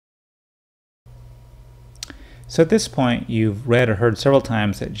So at this point, you've read or heard several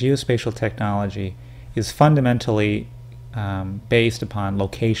times that geospatial technology is fundamentally based upon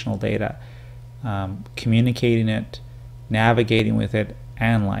locational data, communicating it, navigating with it,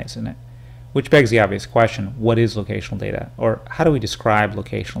 analyzing it. Which begs the obvious question, what is locational data? Or how do we describe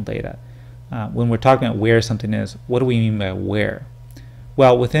locational data? When we're talking about where something is, what do we mean by where?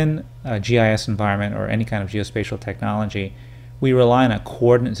 Well, within a GIS environment or any kind of geospatial technology, we rely on a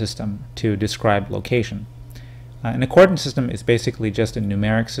coordinate system to describe location. And a coordinate system is basically just a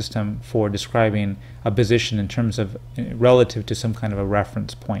numeric system for describing a position in terms of relative to some kind of a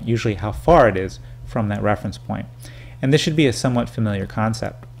reference point, usually how far it is from that reference point. And this should be a somewhat familiar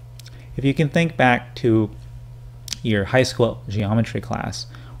concept. If you can think back to your high school geometry class,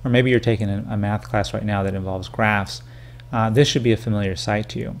 or maybe you're taking a math class right now that involves graphs, this should be a familiar sight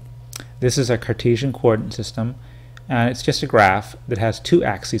to you. This is a Cartesian coordinate system, and it's just a graph that has two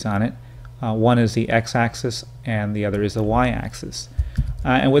axes on it. One is the x-axis and the other is the y-axis.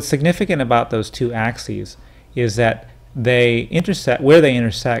 And what's significant about those two axes is that they intersect, where they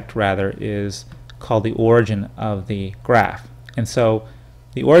intersect rather, is called the origin of the graph. And so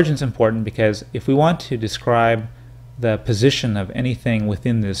the origin is important because if we want to describe the position of anything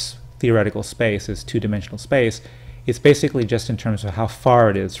within this theoretical space, this two-dimensional space, it's basically just in terms of how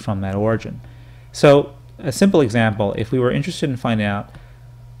far it is from that origin. So a simple example, if we were interested in finding out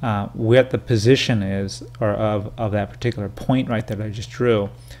what the position is or of that particular point right there that I just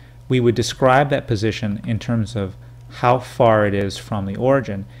drew, we would describe that position in terms of how far it is from the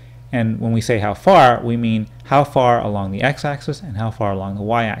origin. And when we say how far, we mean how far along the x-axis and how far along the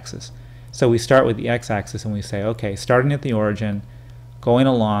y-axis. So we start with the x-axis and we say, okay, starting at the origin, going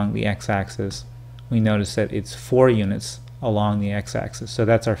along the x-axis, we notice that it's 4 units along the x-axis. So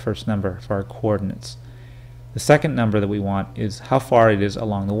that's our first number for our coordinates. The second number that we want is how far it is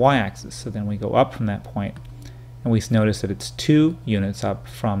along the y-axis. So then we go up from that point and we notice that it's 2 units up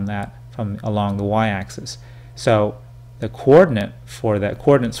from along the y-axis. So the coordinates for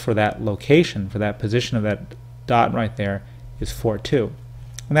that location, for that position of that dot right there, is 4, 2.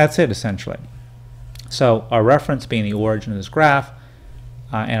 And that's it essentially. So our reference being the origin of this graph,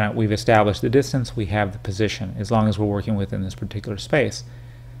 and we've established the distance, we have the position as long as we're working within this particular space.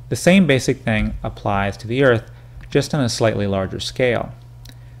 The same basic thing applies to the Earth, just on a slightly larger scale.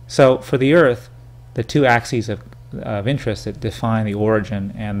 So for the Earth, the two axes of interest that define the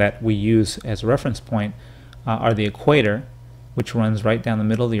origin and that we use as a reference point are the equator, which runs right down the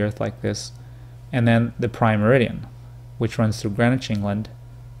middle of the Earth like this, and then the prime meridian, which runs through Greenwich, England,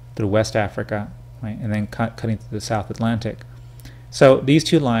 through West Africa, right, and then cutting through the South Atlantic. So these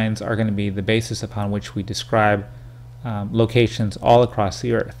two lines are going to be the basis upon which we describe locations all across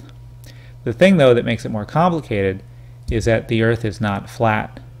the Earth. The thing, though, that makes it more complicated is that the Earth is not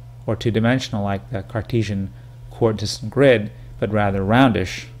flat or two-dimensional like the Cartesian coordinate system grid, but rather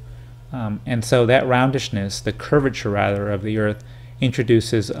roundish. And so that roundishness, the curvature rather, of the Earth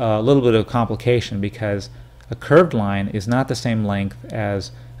introduces a little bit of complication because a curved line is not the same length as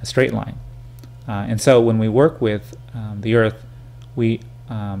a straight line. And so when we work with the Earth, we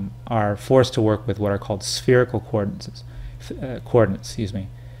are forced to work with what are called spherical coordinates.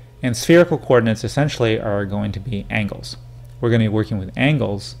 And spherical coordinates essentially are going to be angles. We're going to be working with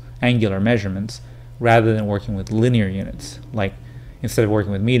angles, angular measurements, rather than working with linear units. Like instead of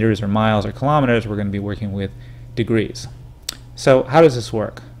working with meters or miles or kilometers, we're going to be working with degrees. So how does this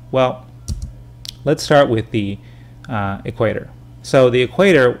work? Well, let's start with the equator. So the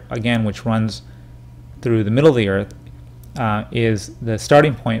equator, again, which runs through the middle of the Earth, is the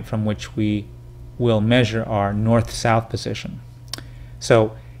starting point from which we will measure our north-south position.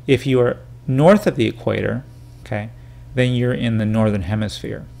 So if you are north of the equator, okay, then you're in the northern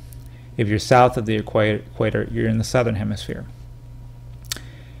hemisphere. If you're south of the equator, you're in the southern hemisphere.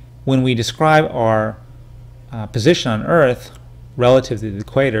 When we describe our position on Earth relative to the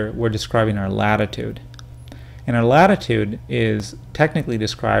equator, we're describing our latitude. And our latitude is technically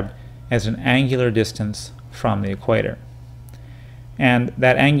described as an angular distance from the equator. And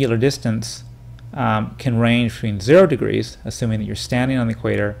that angular distance can range between 0 degrees, assuming that you're standing on the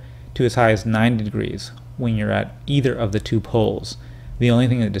equator, to as high as 90 degrees when you're at either of the two poles. The only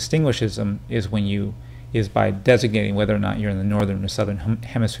thing that distinguishes them is by designating whether or not you're in the northern or southern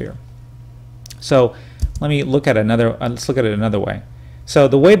hemisphere. So let me look at let's look at it another way. So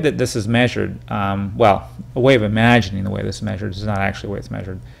the way that this is measured, well, a way of imagining the way this is measured, is not actually the way it's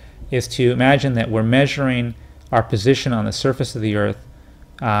measured, is to imagine that we're measuring our position on the surface of the Earth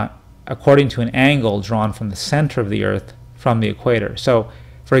according to an angle drawn from the center of the Earth from the equator. So,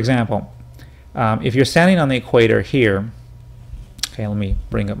 for example, if you're standing on the equator here, okay, let me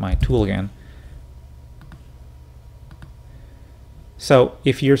bring up my tool again. So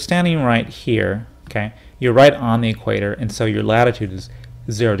if you're standing right here, okay, you're right on the equator, and so your latitude is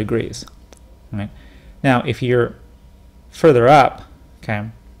 0 degrees. Right? Now, if you're further up, okay,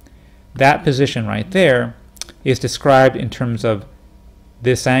 that position right there is described in terms of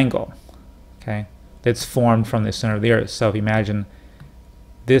this angle, okay, that's formed from the center of the Earth. So if you imagine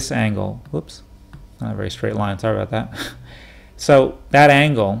this angle, whoops, not a very straight line, sorry about that. So that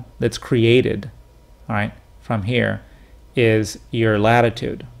angle that's created, all right, from here is your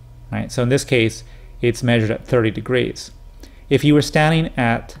latitude, right? So in this case, it's measured at 30 degrees. If you were standing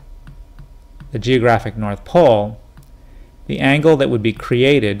at the geographic North Pole, the angle that would be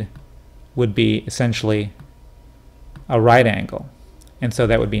created would be essentially a right angle, and so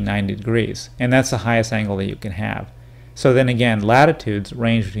that would be 90 degrees, and that's the highest angle that you can have. So then again, latitudes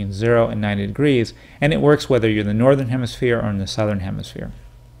range between 0 and 90 degrees, and it works whether you're in the northern hemisphere or in the southern hemisphere.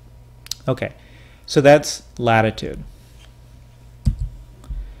 Okay, so that's latitude.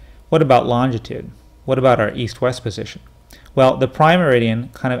 What about longitude? What about our east-west position? Well, the prime meridian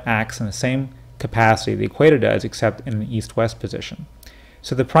kind of acts in the same capacity the equator does, except in the east-west position.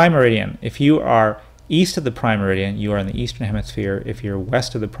 So the prime meridian, if you are east of the prime meridian, you are in the eastern hemisphere. If you're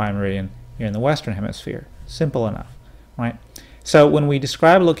west of the prime meridian, you're in the western hemisphere. Simple enough, right? So when we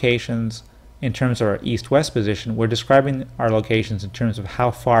describe locations in terms of our east-west position, we're describing our locations in terms of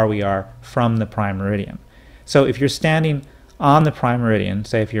how far we are from the prime meridian. So if you're standing on the prime meridian,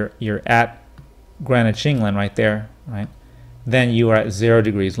 say if you're at Greenwich, England, right there, right, then you are at 0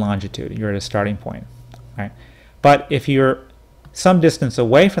 degrees longitude. You're at a starting point, right? But if you're some distance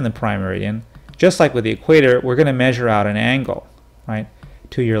away from the prime meridian, just like with the equator, we're going to measure out an angle, right,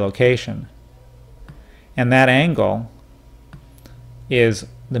 to your location. And that angle is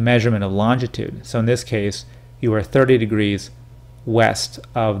the measurement of longitude. So in this case, you are 30 degrees west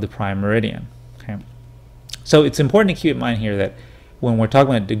of the prime meridian. Okay. So it's important to keep in mind here that when we're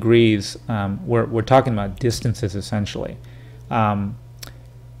talking about degrees, we're talking about distances essentially.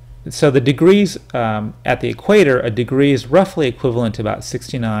 So the degrees at the equator, a degree is roughly equivalent to about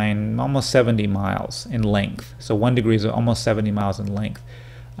 69, almost 70 miles in length. So 1 degree is almost 70 miles in length.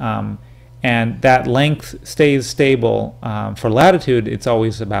 And that length stays stable. For latitude, it's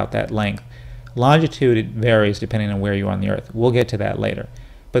always about that length. Longitude, it varies depending on where you are on the Earth. We'll get to that later.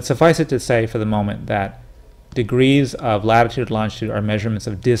 But suffice it to say for the moment that degrees of latitude and longitude are measurements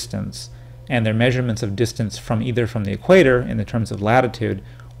of distance, and they're measurements of distance from either from the equator in the terms of latitude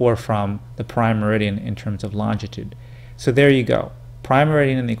or from the prime meridian in terms of longitude. So there you go. Prime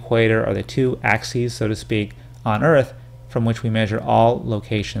meridian and the equator are the two axes, so to speak, on Earth from which we measure all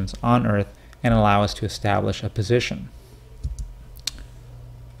locations on Earth and allow us to establish a position.